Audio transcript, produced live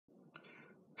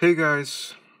Hey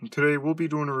guys, today we'll be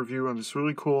doing a review on this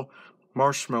really cool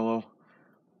Marshmallow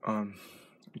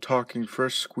talking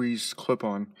fresh squeezed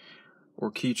clip-on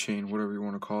or keychain, whatever you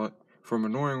want to call it, from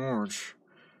Annoying Orange,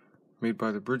 made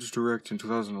by the Bridge Direct in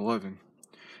 2011.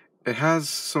 It has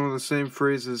some of the same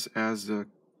phrases as the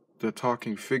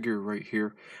talking figure right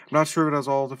here. I'm not sure if it has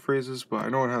all the phrases, but I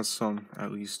know it has some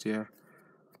at least, yeah.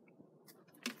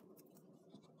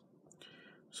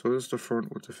 So this is the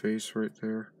front with the face right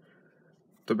there.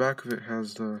 The back of it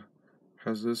has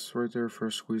this right there,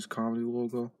 Fresh Squeeze Comedy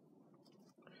logo.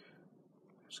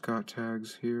 It's got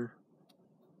tags here.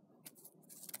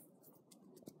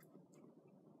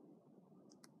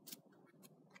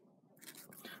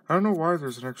 I don't know why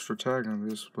there's an extra tag on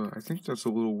this, but I think that's a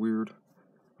little weird.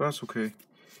 But that's okay.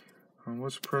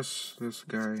 Let's press this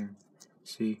guy and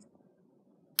see.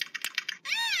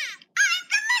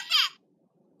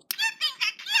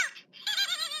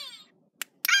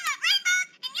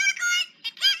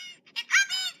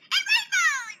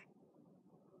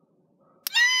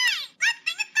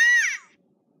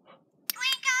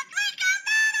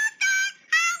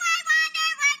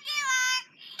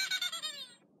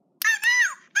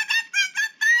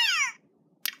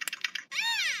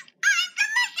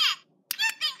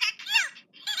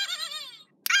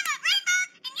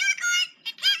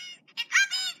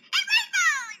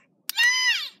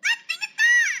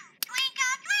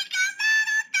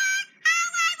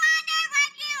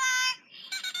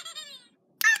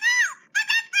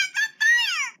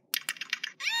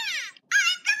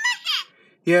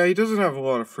 Yeah, he doesn't have a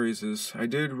lot of phrases. I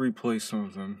did replay some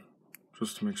of them,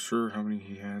 just to make sure how many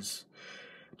he has.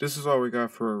 This is all we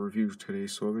got for our review today,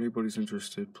 so if anybody's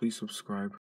interested, please subscribe.